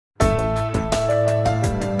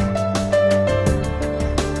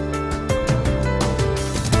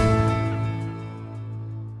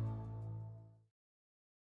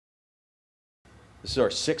This is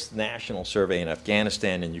our 6th national survey in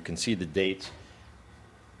Afghanistan, and you can see the dates.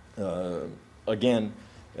 Again,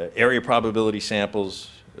 area probability samples,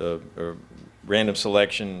 or random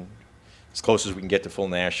selection, as close as we can get to full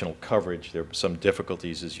national coverage. There are some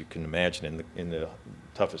difficulties, as you can imagine, in the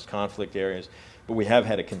toughest conflict areas, but we have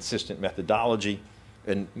had a consistent methodology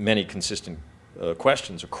and many consistent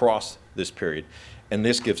questions across this period. And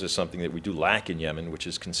this gives us something that we do lack in Yemen, which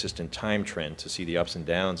is consistent time trend to see the ups and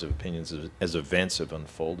downs of opinions as events have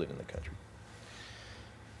unfolded in the country.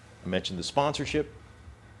 I mentioned the sponsorship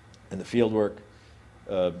and the field work.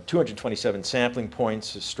 227 sampling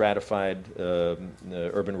points, stratified,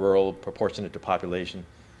 urban, rural, proportionate to population,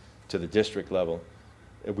 to the district level.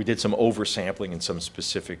 We did some oversampling in some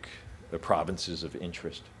specific provinces of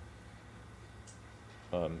interest.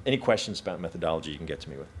 Any questions about methodology you can get to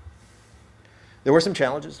me with? There were some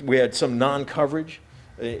challenges. We had some non-coverage.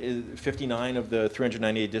 59 of the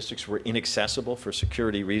 398 districts were inaccessible for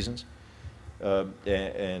security reasons.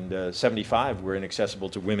 And 75 were inaccessible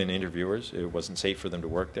to women interviewers. It wasn't safe for them to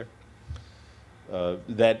work there.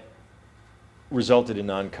 That resulted in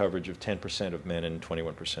non-coverage of 10% of men and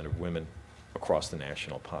 21% of women across the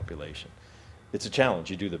national population. It's a challenge.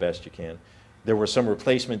 You do the best you can. There were some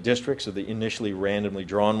replacement districts of the initially randomly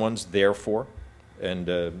drawn ones, therefore, and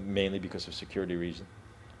mainly because of security reasons.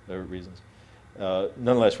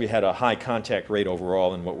 Nonetheless, we had a high contact rate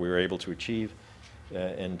overall in what we were able to achieve,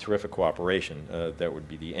 and terrific cooperation. That would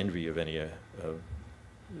be the envy of any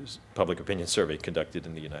public opinion survey conducted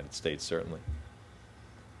in the United States, certainly.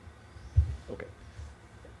 Okay.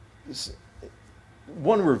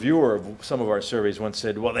 One reviewer of some of our surveys once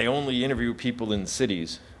said, well, they only interview people in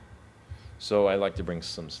cities. So I like to bring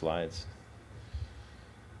some slides.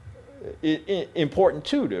 Important,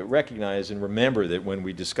 too, to recognize and remember that when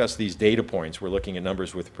we discuss these data points, we're looking at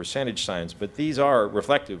numbers with percentage signs, but these are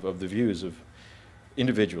reflective of the views of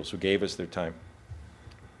individuals who gave us their time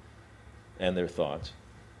and their thoughts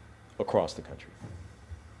across the country.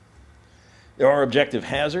 There are objective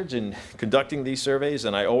hazards in conducting these surveys,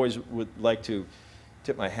 and I always would like to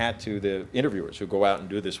tip my hat to the interviewers who go out and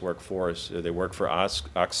do this work for us. They work for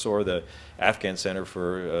AXOR, the Afghan Center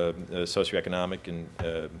for Socioeconomic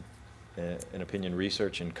and Opinion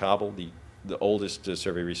Research in Kabul, the oldest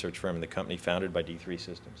survey research firm in the company, founded by D3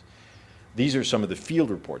 Systems. These are some of the field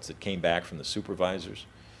reports that came back from the supervisors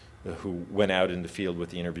who went out in the field with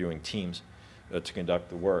the interviewing teams to conduct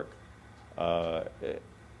the work.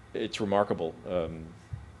 It's remarkable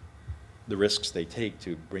the risks they take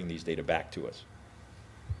to bring these data back to us.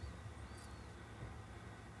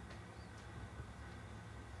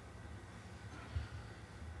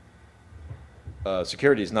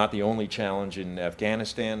 Security is not the only challenge in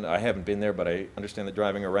Afghanistan. I haven't been there, but I understand that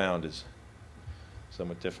driving around is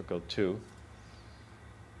somewhat difficult too.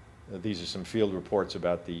 These are some field reports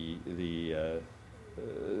about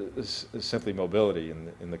simply mobility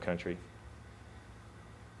in the country.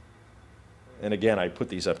 And again, I put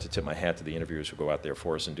these up to tip my hat to the interviewers who go out there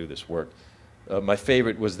for us and do this work. My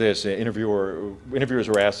favorite was this. Interviewers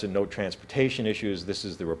were asked to note transportation issues. This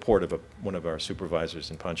is the report of one of our supervisors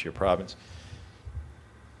in Panjshir province.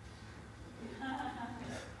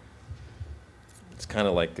 It's kind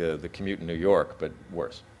of like the commute in New York, but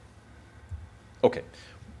worse. Okay,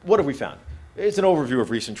 what have we found? It's an overview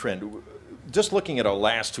of recent trend. Just looking at our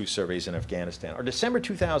last 2 surveys in Afghanistan, our December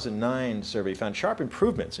 2009 survey found sharp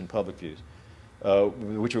improvements in public views,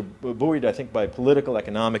 which were buoyed, I think, by political,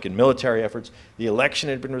 economic, and military efforts. The election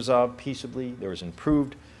had been resolved peaceably. There was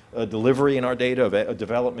improved delivery in our data of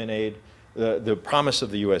development aid. The promise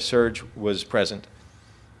of the U.S. surge was present.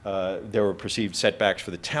 There were perceived setbacks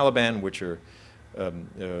for the Taliban, which are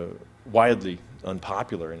widely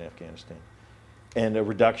unpopular in Afghanistan, and a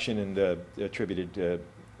reduction in the attributed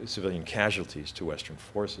civilian casualties to Western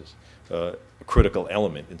forces, a critical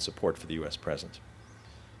element in support for the U.S. presence.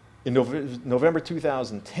 In November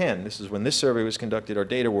 2010, this is when this survey was conducted, our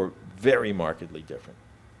data were very markedly different.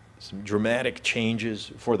 Some dramatic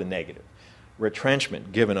changes for the negative.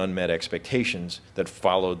 Retrenchment given unmet expectations that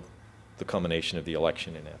followed the culmination of the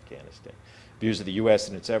election in Afghanistan. Views of the U.S.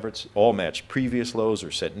 and its efforts all matched previous lows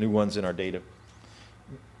or set new ones in our data.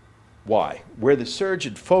 Why? Where the surge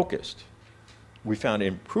had focused, we found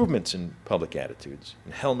improvements in public attitudes,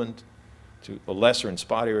 in Helmand to a lesser and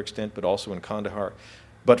spottier extent, but also in Kandahar,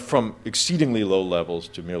 but from exceedingly low levels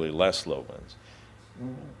to merely less low ones.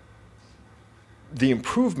 The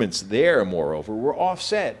improvements there, moreover, were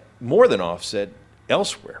offset, more than offset,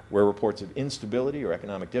 elsewhere, where reports of instability or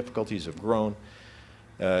economic difficulties have grown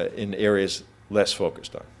in areas less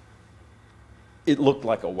focused on. It looked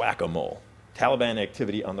like a whack-a-mole. Taliban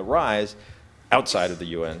activity on the rise, outside of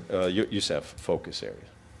the USAF focus area.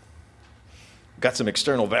 Got some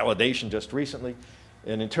external validation just recently.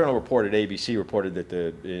 An internal report at ABC reported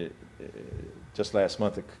that just last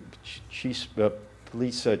month, the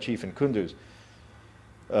police chief in Kunduz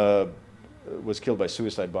was killed by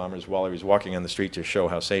suicide bombers while he was walking on the street to show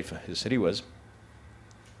how safe his city was.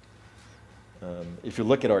 If you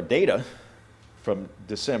look at our data from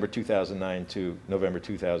December 2009 to November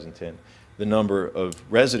 2010, the number of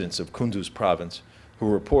residents of Kunduz province who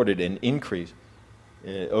reported an increase,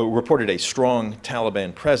 reported a strong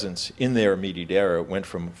Taliban presence in their immediate area went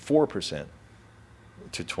from 4%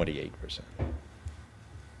 to 28%.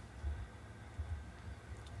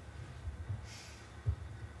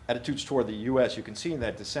 Attitudes toward the U.S., you can see in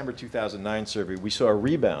that December 2009 survey, we saw a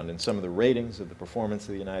rebound in some of the ratings of the performance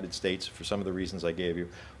of the United States for some of the reasons I gave you.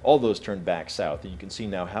 All those turned back south, and you can see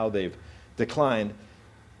now how they've declined,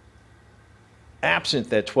 absent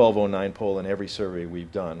that 1209 poll in every survey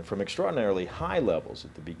we've done, from extraordinarily high levels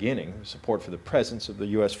at the beginning, support for the presence of the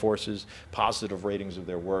U.S. forces, positive ratings of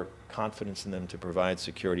their work, confidence in them to provide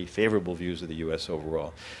security, favorable views of the U.S.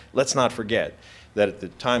 overall. Let's not forget that at the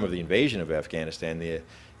time of the invasion of Afghanistan,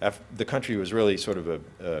 the country was really sort of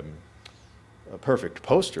a perfect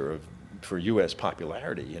poster for U.S.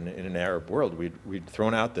 popularity in an Arab world. We'd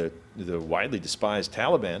thrown out the widely despised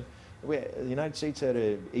Taliban. The United States had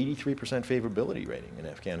an 83% favorability rating in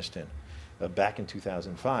Afghanistan back in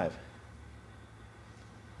 2005.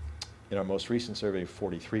 In our most recent survey,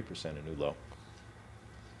 43%, a new low.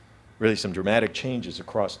 Really some dramatic changes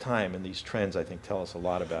across time, and these trends, I think, tell us a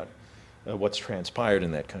lot about what's transpired in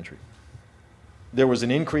that country. There was an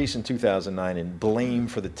increase in 2009 in blame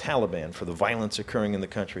for the Taliban for the violence occurring in the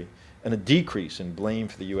country, and a decrease in blame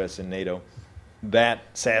for the U.S. and NATO. That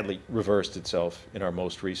sadly reversed itself in our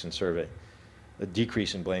most recent survey. A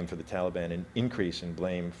decrease in blame for the Taliban, an increase in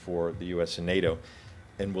blame for the U.S. and NATO.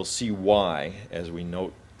 And we'll see why as we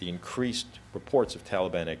note the increased reports of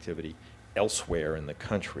Taliban activity elsewhere in the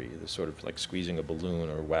country. The sort of like squeezing a balloon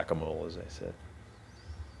or whack-a-mole, as I said.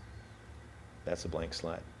 That's a blank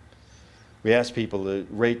slide. We asked people to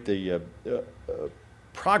rate the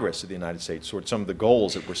progress of the United States toward some of the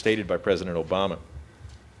goals that were stated by President Obama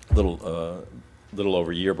a little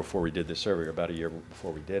over a year before we did this survey, or about a year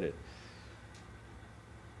before we did it.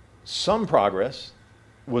 Some progress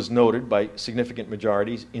was noted by significant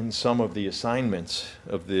majorities in some of the assignments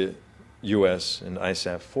of the U.S. and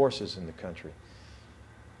ISAF forces in the country.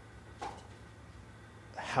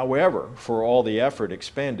 However, for all the effort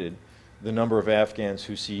expended, the number of Afghans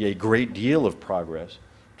who see a great deal of progress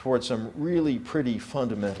towards some really pretty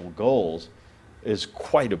fundamental goals is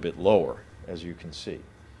quite a bit lower, as you can see.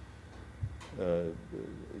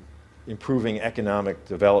 Improving economic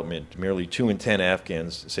development, merely 2 in 10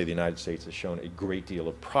 Afghans say the United States has shown a great deal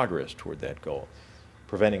of progress toward that goal.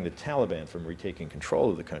 Preventing the Taliban from retaking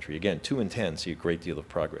control of the country, again, 2 in 10 see a great deal of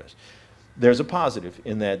progress. There's a positive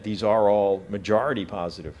in that these are all majority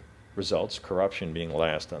positive results, corruption being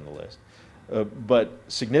last on the list. But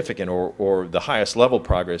significant or the highest level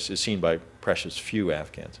progress is seen by precious few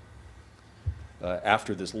Afghans.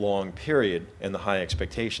 After this long period and the high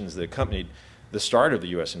expectations that accompanied the start of the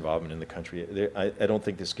U.S. involvement in the country, I don't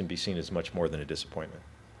think this can be seen as much more than a disappointment.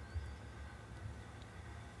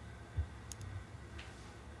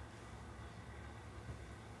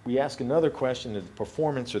 We ask another question of the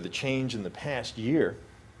performance or the change in the past year.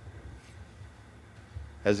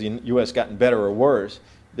 Has the U.S. gotten better or worse?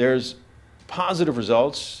 There's positive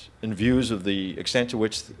results and views of the extent to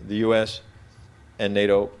which the U.S. and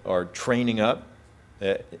NATO are training up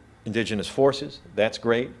indigenous forces. That's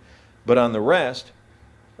great. But on the rest,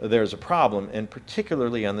 there's a problem, and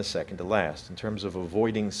particularly on the second to last, in terms of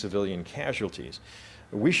avoiding civilian casualties.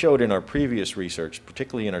 We showed in our previous research,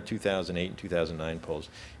 particularly in our 2008 and 2009 polls,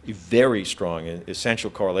 a very strong and essential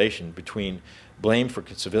correlation between blame for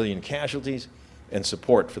civilian casualties and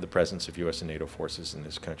support for the presence of U.S. and NATO forces in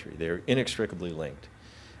this country. They're inextricably linked.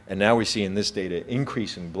 And now we see in this data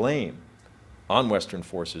increasing blame on Western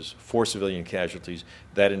forces for civilian casualties.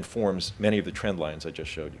 That informs many of the trend lines I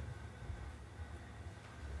just showed you.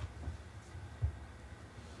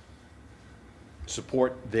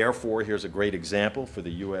 Support, therefore, here's a great example for the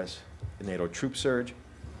U.S. and NATO troop surge.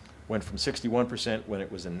 Went from 61% when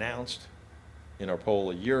it was announced in our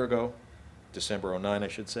poll a year ago, December 09, I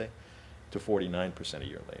should say, to 49% a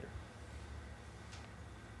year later.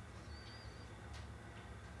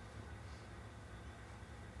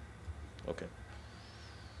 Okay.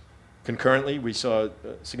 Concurrently, we saw a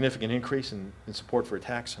significant increase in support for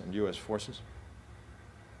attacks on U.S. forces.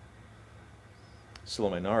 Still a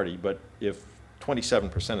minority, but if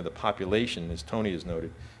 27% of the population, as Tony has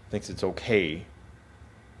noted, thinks it's okay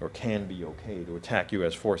or can be okay to attack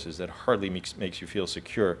U.S. forces, that hardly makes you feel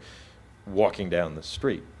secure walking down the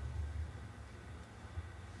street.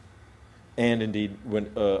 And indeed,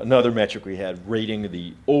 when another metric we had, rating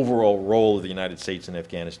the overall role of the United States in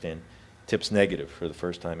Afghanistan, tips negative for the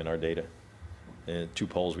first time in our data. 2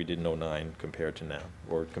 polls we did in 2009 compared to now,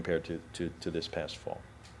 or compared to this past fall.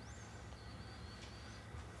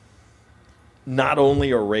 Not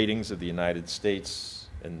only are ratings of the United States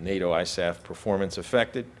and NATO ISAF performance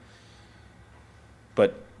affected,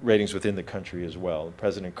 but ratings within the country as well.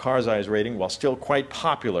 President Karzai's rating, while still quite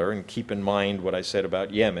popular, and keep in mind what I said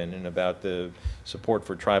about Yemen and about the support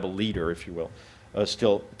for tribal leader, if you will,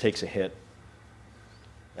 still takes a hit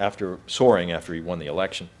after soaring after he won the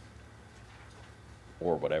election,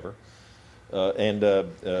 or whatever.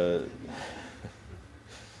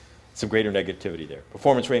 Some greater negativity there.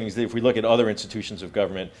 Performance ratings, if we look at other institutions of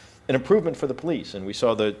government, an improvement for the police, and we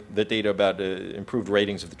saw the data about improved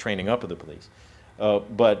ratings of the training up of the police.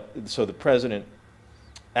 So the president,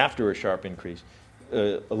 after a sharp increase,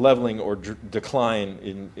 a leveling or decline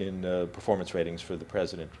in performance ratings for the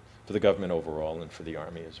president, for the government overall, and for the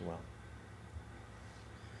Army as well.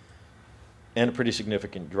 And a pretty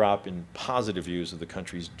significant drop in positive views of the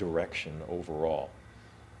country's direction overall.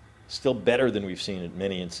 Still better than we've seen in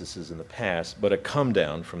many instances in the past, but a come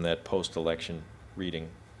down from that post-election reading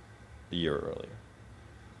a year earlier.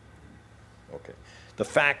 Okay. The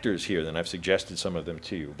factors here, then, I've suggested some of them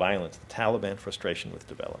to you. Violence, the Taliban, frustration with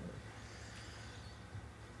development.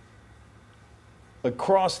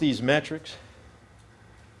 Across these metrics,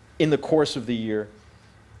 in the course of the year,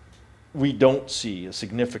 we don't see a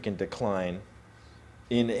significant decline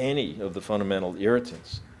in any of the fundamental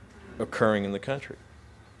irritants occurring in the country.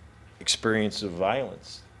 Experience of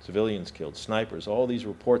violence, civilians killed, snipers, all these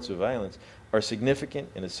reports of violence are significant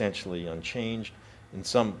and essentially unchanged, in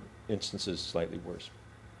some instances slightly worse.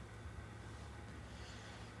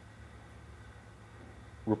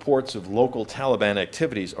 Reports of local Taliban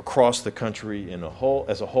activities across the country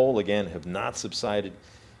as a whole, again, have not subsided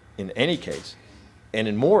in any case, and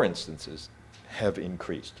in more instances have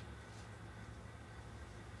increased.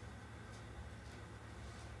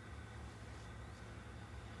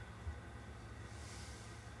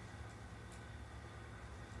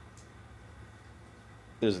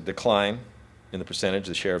 There's a decline in the percentage,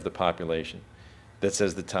 the share of the population, that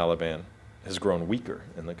says the Taliban has grown weaker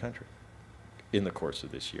in the country in the course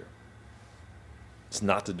of this year. It's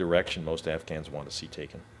not the direction most Afghans want to see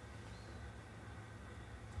taken.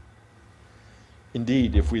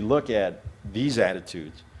 Indeed, if we look at these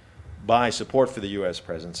attitudes by support for the U.S.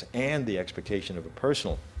 presence and the expectation of a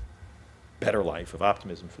personal better life, of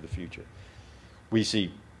optimism for the future, we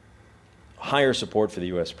see higher support for the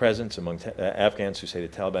U.S. presence among Afghans who say the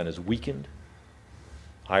Taliban is weakened,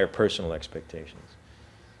 higher personal expectations.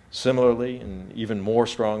 Similarly, and even more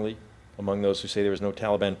strongly, among those who say there is no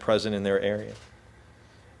Taliban present in their area,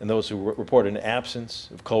 and those who report an absence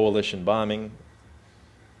of coalition bombing,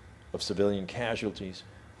 of civilian casualties,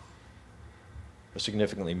 are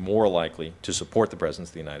significantly more likely to support the presence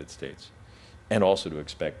of the United States, and also to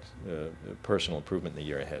expect personal improvement in the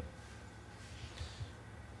year ahead.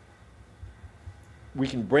 We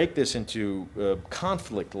can break this into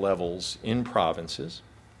conflict levels in provinces,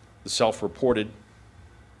 the self-reported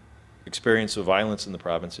experience of violence in the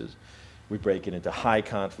provinces. We break it into high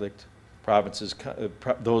conflict provinces,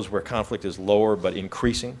 those where conflict is lower but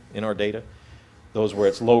increasing in our data, those where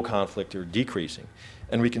it's low conflict or decreasing.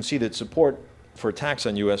 And we can see that support for attacks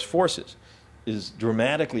on U.S. forces is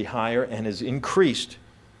dramatically higher and has increased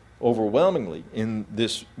overwhelmingly in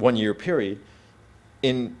this one-year period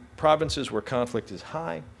in provinces where conflict is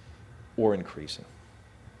high or increasing.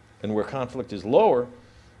 And where conflict is lower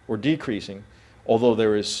or decreasing, although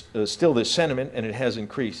there is still this sentiment and it has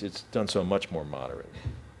increased, it's done so much more moderately.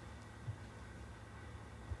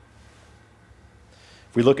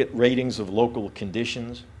 If we look at ratings of local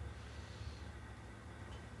conditions,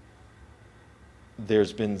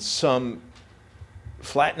 there's been some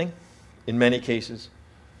flattening in many cases,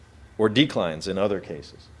 or declines in other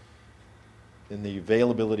cases, in the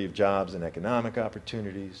availability of jobs and economic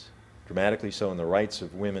opportunities, dramatically so in the rights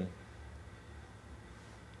of women,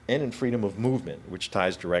 and in freedom of movement, which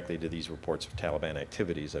ties directly to these reports of Taliban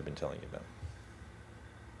activities I've been telling you about.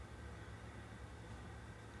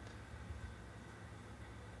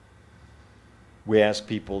 We ask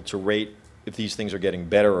people to rate if these things are getting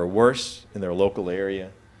better or worse in their local area,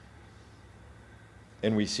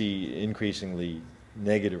 and we see increasingly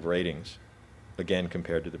negative ratings, again,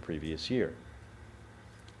 compared to the previous year.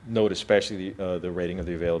 Note especially the rating of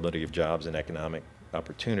the availability of jobs and economic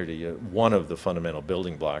opportunity, one of the fundamental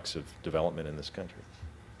building blocks of development in this country.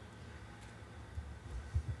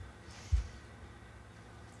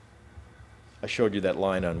 I showed you that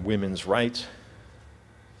line on women's rights,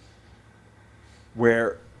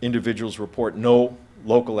 where individuals report no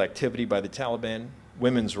local activity by the Taliban.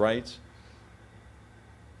 Women's rights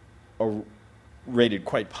are rated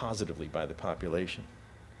quite positively by the population.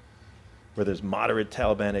 Where there's moderate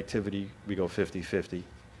Taliban activity, we go 50-50.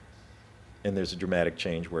 And there's a dramatic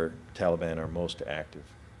change where Taliban are most active.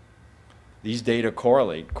 These data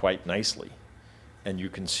correlate quite nicely. And you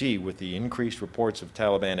can see with the increased reports of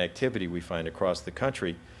Taliban activity we find across the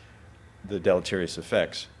country, the deleterious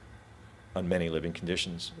effects on many living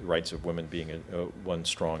conditions, the rights of women being one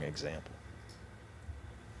strong example.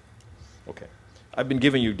 Okay. I've been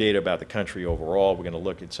giving you data about the country overall. We're going to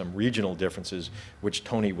look at some regional differences, which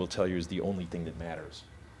Tony will tell you is the only thing that matters.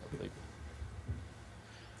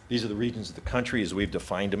 These are the regions of the country as we've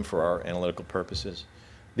defined them for our analytical purposes.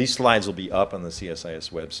 These slides will be up on the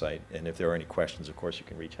CSIS website, and if there are any questions, of course, you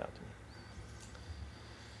can reach out to me.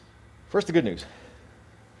 First, the good news.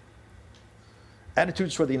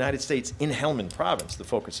 Attitudes toward the United States in Helmand Province, the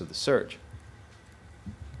focus of the search.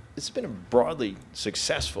 It's been a broadly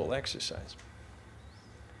successful exercise.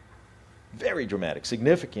 Very dramatic,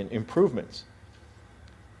 significant improvements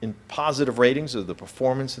in positive ratings of the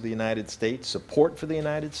performance of the United States, support for the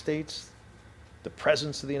United States, the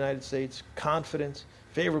presence of the United States, confidence,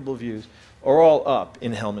 favorable views, are all up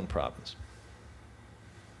in Helmand Province.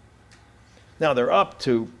 Now, they're up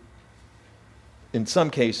to, in some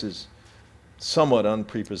cases, somewhat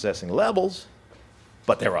unprepossessing levels,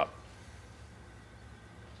 but they're up.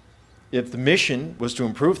 If the mission was to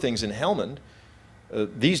improve things in Helmand,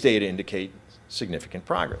 these data indicate significant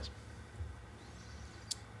progress.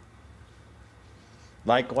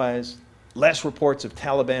 Likewise, less reports of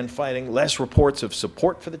Taliban fighting, less reports of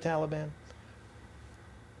support for the Taliban,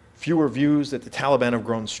 fewer views that the Taliban have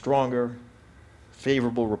grown stronger,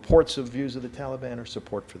 favorable reports of views of the Taliban or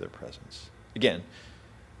support for their presence. Again,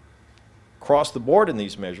 across the board in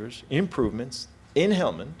these measures, improvements in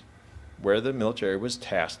Helmand, where the military was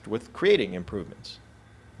tasked with creating improvements.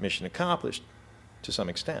 Mission accomplished to some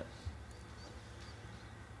extent.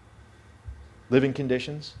 Living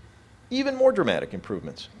conditions, even more dramatic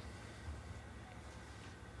improvements.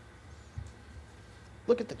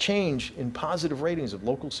 Look at the change in positive ratings of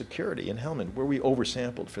local security in Helmand, where we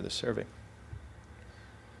oversampled for the survey.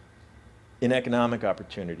 In economic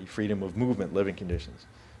opportunity, freedom of movement, living conditions,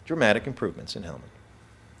 dramatic improvements in Helmand.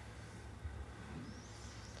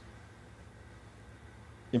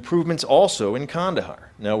 Improvements also in Kandahar.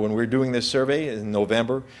 Now, when we're doing this survey in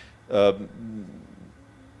November,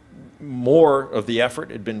 more of the effort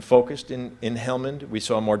had been focused in Helmand. We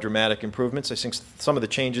saw more dramatic improvements. I think some of the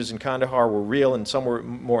changes in Kandahar were real and some were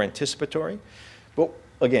more anticipatory. But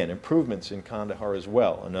again, improvements in Kandahar as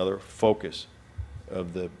well, another focus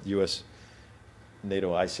of the U.S.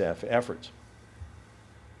 NATO ISAF efforts.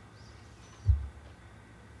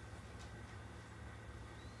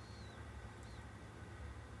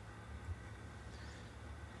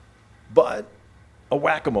 But a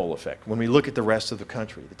whack-a-mole effect when we look at the rest of the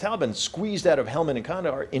country. The Taliban squeezed out of Helmand and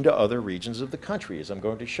Kandahar into other regions of the country, as I'm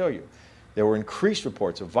going to show you. There were increased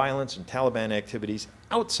reports of violence and Taliban activities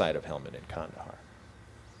outside of Helmand and Kandahar.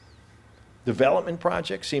 Development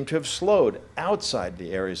projects seem to have slowed outside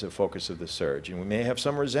the areas of focus of the surge, and we may have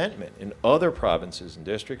some resentment in other provinces and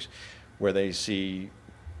districts where they see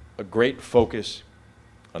a great focus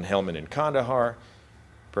on Helmand and Kandahar,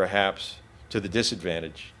 perhaps to the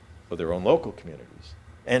disadvantage of their own local communities,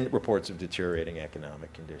 and reports of deteriorating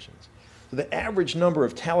economic conditions. So the average number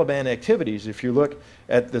of Taliban activities, if you look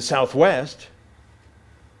at the Southwest,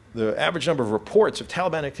 the average number of reports of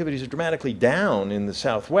Taliban activities are dramatically down in the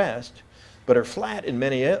Southwest, but are flat in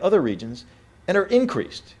many other regions, and are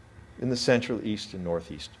increased in the central, east, and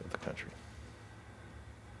northeast of the country.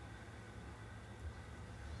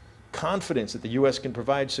 Confidence that the U.S. can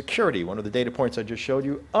provide security, one of the data points I just showed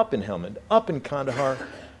you, up in Helmand, up in Kandahar,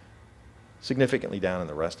 significantly down in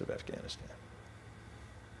the rest of Afghanistan.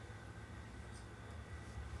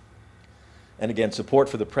 And again, support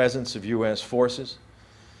for the presence of U.S. forces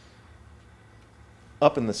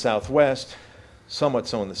up in the Southwest, somewhat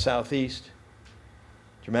so in the Southeast,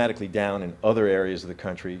 dramatically down in other areas of the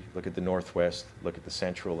country. Look at the Northwest, look at the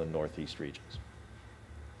Central and Northeast regions.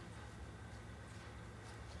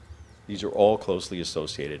 These are all closely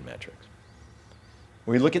associated metrics.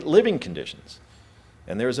 When we look at living conditions,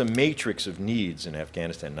 and there's a matrix of needs in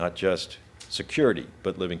Afghanistan, not just security,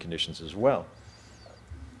 but living conditions as well.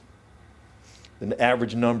 The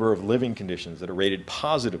average number of living conditions that are rated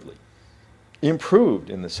positively Improved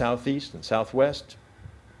in the southeast and southwest,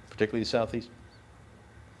 particularly the southeast,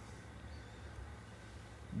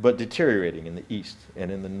 but deteriorating in the east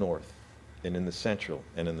and in the north and in the central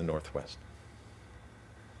and in the northwest.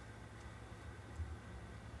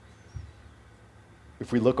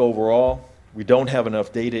 If we look overall, we don't have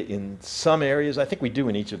enough data in some areas. I think we do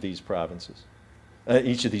in each of these provinces,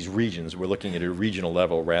 each of these regions. We're looking at a regional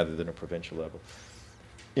level rather than a provincial level.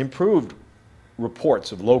 Improved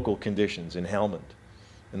reports of local conditions in Helmand,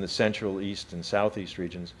 in the central, east, and southeast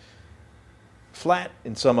regions. Flat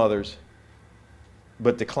in some others,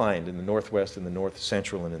 but declined in the northwest, in the north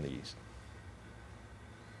central, and in the east.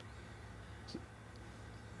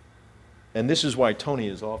 And this is why Tony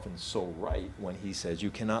is often so right when he says you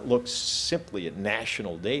cannot look simply at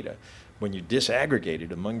national data. When you disaggregate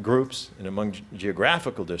it among groups and among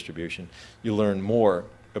geographical distribution, you learn more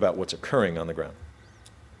about what's occurring on the ground.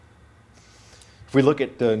 If we look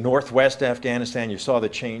at the northwest Afghanistan, you saw the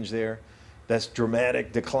change there. That's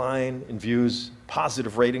dramatic decline in views,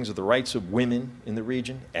 positive ratings of the rights of women in the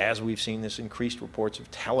region, as we've seen this increased reports of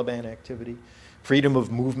Taliban activity. Freedom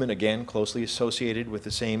of movement, again, closely associated with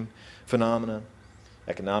the same phenomena,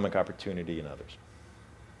 economic opportunity, and others.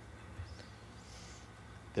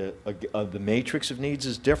 The matrix of needs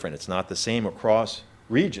is different. It's not the same across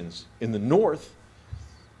regions. In the north,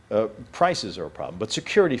 prices are a problem, but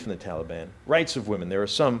security from the Taliban, rights of women, there are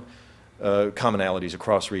some commonalities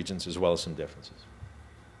across regions as well as some differences.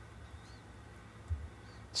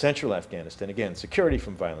 Central Afghanistan, again, security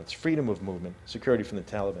from violence, freedom of movement, security from the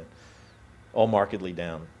Taliban, all markedly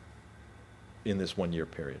down in this one-year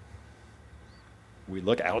period. We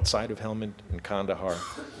look outside of Helmand and Kandahar,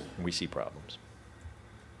 and we see problems.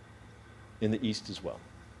 In the east as well.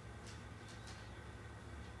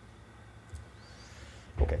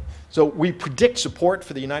 Okay, so we predict support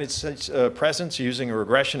for the United States presence using a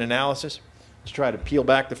regression analysis to try to peel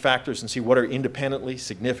back the factors and see what are independently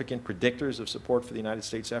significant predictors of support for the United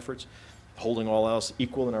States efforts, holding all else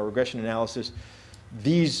equal in our regression analysis.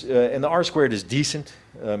 These, and the R-squared is decent,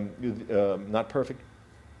 not perfect.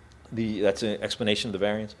 That's an explanation of the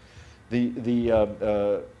variance.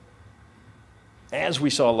 As we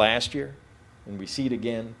saw last year, and we see it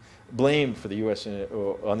again, blame for the U.S.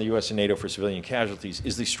 on the U.S. and NATO for civilian casualties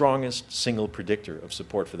is the strongest single predictor of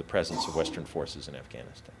support for the presence of Western forces in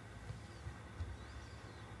Afghanistan.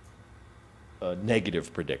 A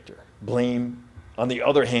negative predictor. Blame, on the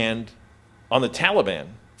other hand, on the Taliban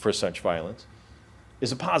for such violence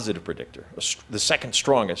is a positive predictor, the second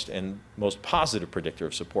strongest and most positive predictor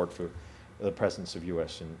of support for the presence of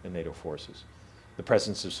U.S. and NATO forces. The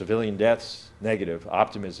presence of civilian deaths, negative.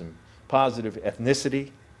 Optimism, positive. Ethnicity,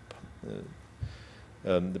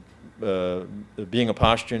 being a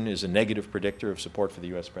Pashtun is a negative predictor of support for the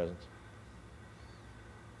U.S. presence.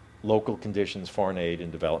 Local conditions, foreign aid,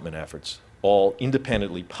 and development efforts all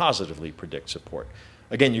independently, positively predict support.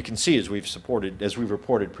 Again, you can see as we've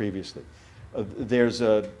reported previously, there's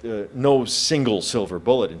no single silver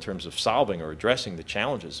bullet in terms of solving or addressing the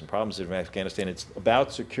challenges and problems in Afghanistan. It's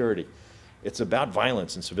about security. It's about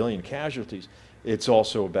violence and civilian casualties. It's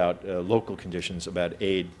also about local conditions, about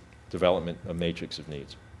aid, development, a matrix of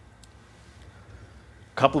needs.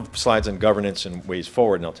 A couple of slides on governance and ways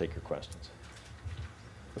forward, and I'll take your questions.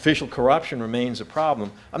 Official corruption remains a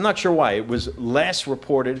problem. I'm not sure why. It was less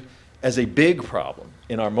reported as a big problem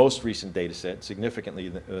in our most recent data set,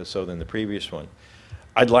 significantly so than the previous one.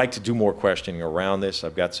 I'd like to do more questioning around this.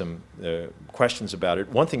 I've got some questions about it.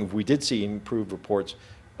 One thing, we did see improved reports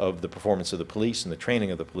of the performance of the police and the training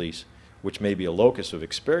of the police, which may be a locus of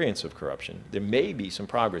experience of corruption. There may be some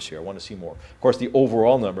progress here. I want to see more. Of course, the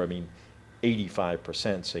overall number, I mean,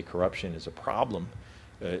 85% say corruption is a problem,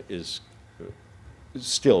 is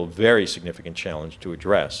still a very significant challenge to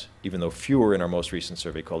address, even though fewer in our most recent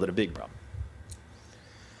survey called it a big problem.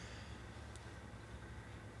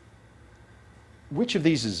 Which of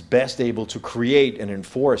these is best able to create and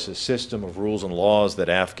enforce a system of rules and laws that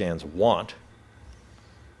Afghans want?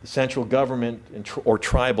 The central government or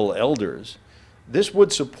tribal elders. This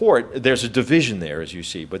would support, there's a division there, as you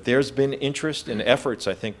see, but there's been interest and efforts,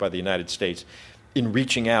 I think, by the United States in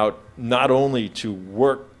reaching out not only to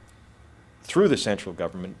work through the central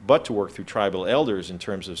government, but to work through tribal elders in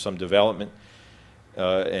terms of some development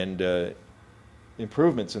and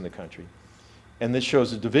improvements in the country. And this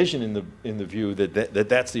shows a division in the view that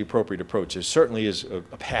that's the appropriate approach. There certainly is a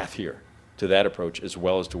path here to that approach, as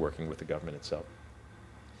well as to working with the government itself.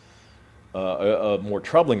 A more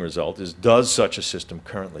troubling result is, does such a system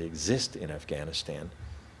currently exist in Afghanistan?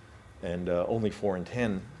 And only 4 in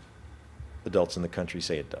 10 adults in the country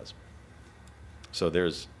say it does. So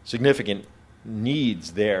there's significant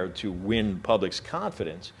needs there to win public's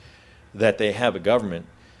confidence that they have a government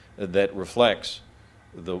that reflects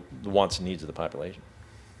the wants and needs of the population.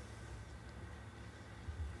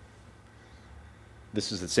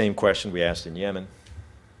 This is the same question we asked in Yemen.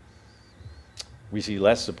 We see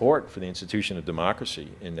less support for the institution of democracy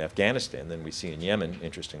in Afghanistan than we see in Yemen,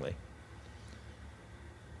 interestingly,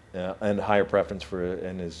 and higher preference for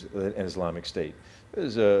an Islamic State.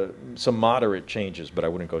 There's some moderate changes, but I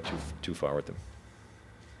wouldn't go too far with them.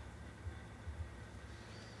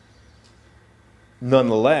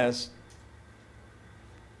 Nonetheless,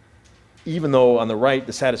 even though on the right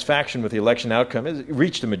the satisfaction with the election outcome has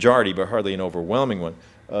reached a majority, but hardly an overwhelming one,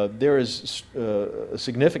 there is a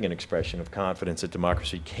significant expression of confidence that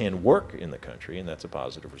democracy can work in the country, and that's a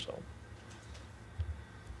positive result.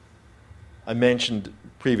 I mentioned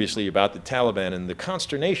previously about the Taliban and the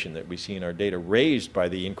consternation that we see in our data raised by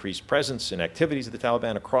the increased presence and activities of the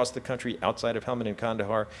Taliban across the country outside of Helmand and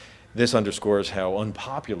Kandahar. This underscores how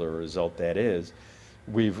unpopular a result that is.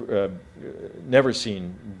 We've never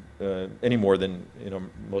seen any more than, in our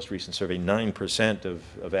most recent survey, 9%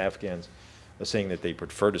 of Afghans saying that they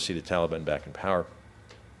prefer to see the Taliban back in power.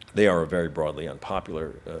 They are a very broadly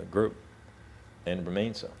unpopular group and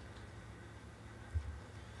remain so.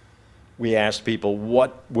 We asked people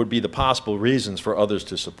what would be the possible reasons for others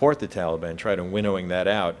to support the Taliban, try to winnowing that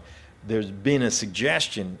out. There's been a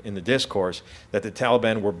suggestion in the discourse that the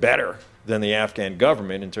Taliban were better than the Afghan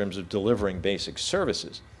government in terms of delivering basic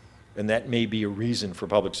services, and that may be a reason for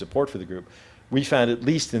public support for the group. We found, at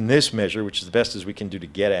least in this measure, which is the best as we can do to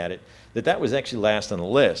get at it, that that was actually last on the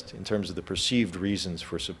list in terms of the perceived reasons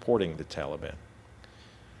for supporting the Taliban.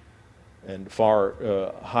 And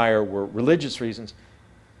far higher were religious reasons,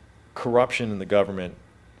 corruption in the government,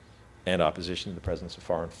 and opposition to the presence of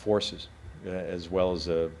foreign forces, as well as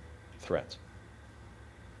threats.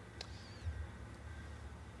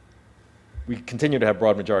 We continue to have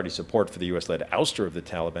broad majority support for the U.S.-led ouster of the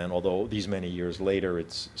Taliban, although these many years later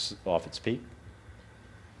it's off its peak.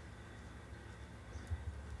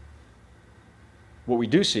 What we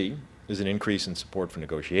do see is an increase in support for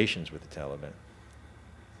negotiations with the Taliban.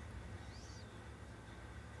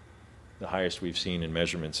 The highest we've seen in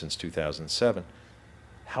measurement since 2007.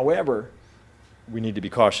 However, we need to be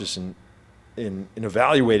cautious in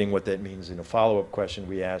evaluating what that means. In a follow-up question,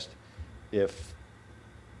 we asked if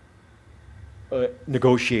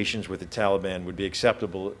negotiations with the Taliban would be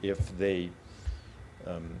acceptable if they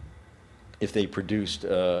produced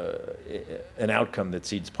an outcome that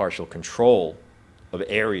cedes partial control of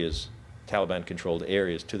areas, Taliban-controlled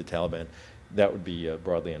areas, to the Taliban. That would be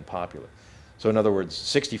broadly unpopular. So in other words,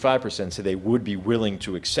 65% said they would be willing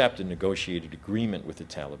to accept a negotiated agreement with the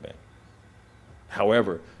Taliban.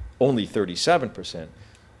 However, only 37%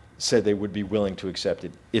 said they would be willing to accept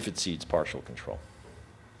it if it cedes partial control.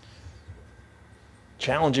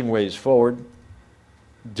 Challenging ways forward,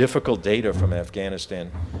 difficult data from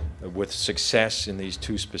Afghanistan with success in these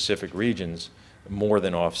two specific regions more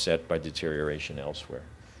than offset by deterioration elsewhere.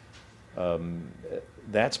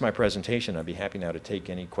 That's my presentation. I'd be happy now to take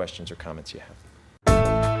any questions or comments you have.